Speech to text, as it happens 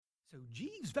So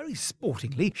Jeeves very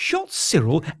sportingly shot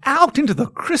Cyril out into the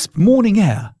crisp morning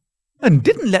air, and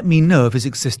didn't let me know of his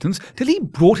existence till he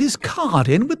brought his card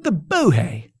in with the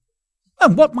bouquet.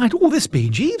 "And what might all this be,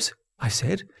 Jeeves?" I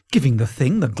said, giving the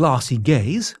thing the glassy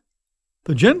gaze.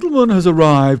 "The gentleman has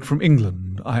arrived from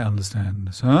England, I understand,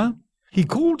 sir. He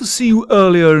called to see you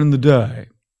earlier in the day."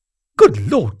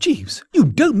 "Good Lord, Jeeves, you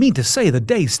don't mean to say the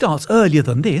day starts earlier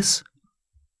than this?"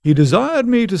 "He desired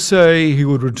me to say he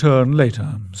would return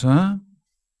later, sir."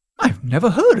 "I've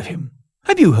never heard of him.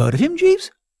 Have you heard of him,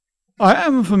 Jeeves?" "I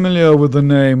am familiar with the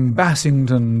name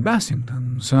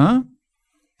Bassington, sir.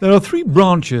 There are 3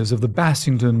 branches of the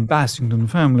Bassington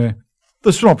family: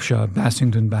 the Shropshire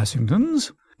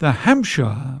Bassingtons, the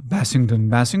Hampshire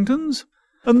Bassingtons,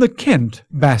 and the Kent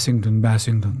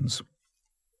Bassingtons.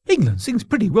 England seems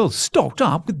pretty well stocked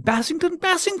up with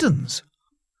Bassingtons.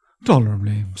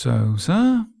 "Tolerably so,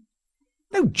 sir."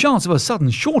 "No chance of a sudden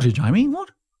shortage, I mean,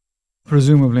 what?"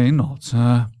 "Presumably not,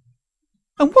 sir."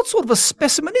 "And what sort of a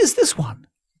specimen is this one?"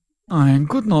 "I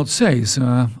could not say,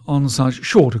 sir, on such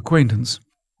short acquaintance."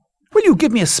 "Will you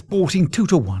give me a sporting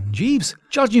 2-to-1, Jeeves,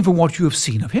 judging from what you have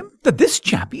seen of him, that this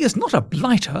chappie is not a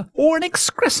blighter or an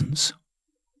excrescence?"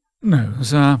 "No,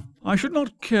 sir, I should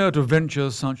not care to venture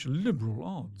such liberal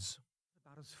odds."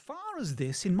 About as far as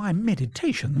this in my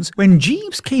meditations when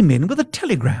Jeeves came in with a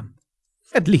telegram.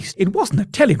 At least, it wasn't a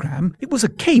telegram, it was a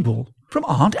cable from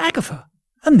Aunt Agatha,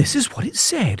 and this is what it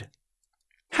said.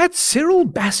 "Had Cyril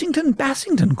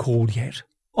Bassington called yet?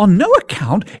 On no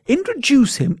account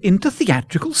introduce him into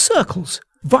theatrical circles.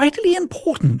 Vitally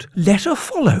important. Letter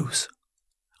follows."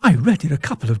 I read it a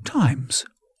couple of times.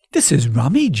 "This is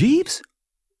rummy, Jeeves?"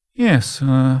 "Yes,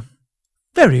 sir."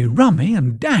 "Very rummy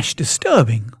and dash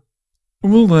disturbing."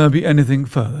 "Will there be anything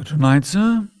further tonight,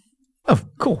 sir?"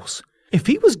 Of course. If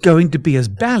he was going to be as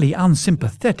bally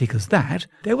unsympathetic as that,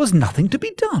 there was nothing to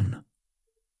be done.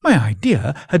 My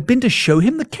idea had been to show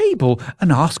him the cable and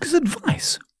ask his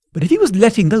advice. But if he was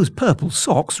letting those purple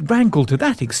socks rankle to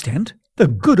that extent, the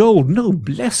good old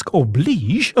noblesse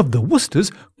oblige of the Worcesters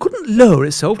couldn't lower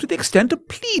itself to the extent of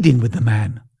pleading with the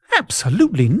man.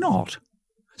 Absolutely not.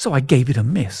 So I gave it a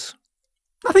miss.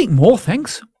 "Nothing more,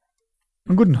 thanks."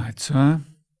 "Good night, sir."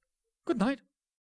 "Good night."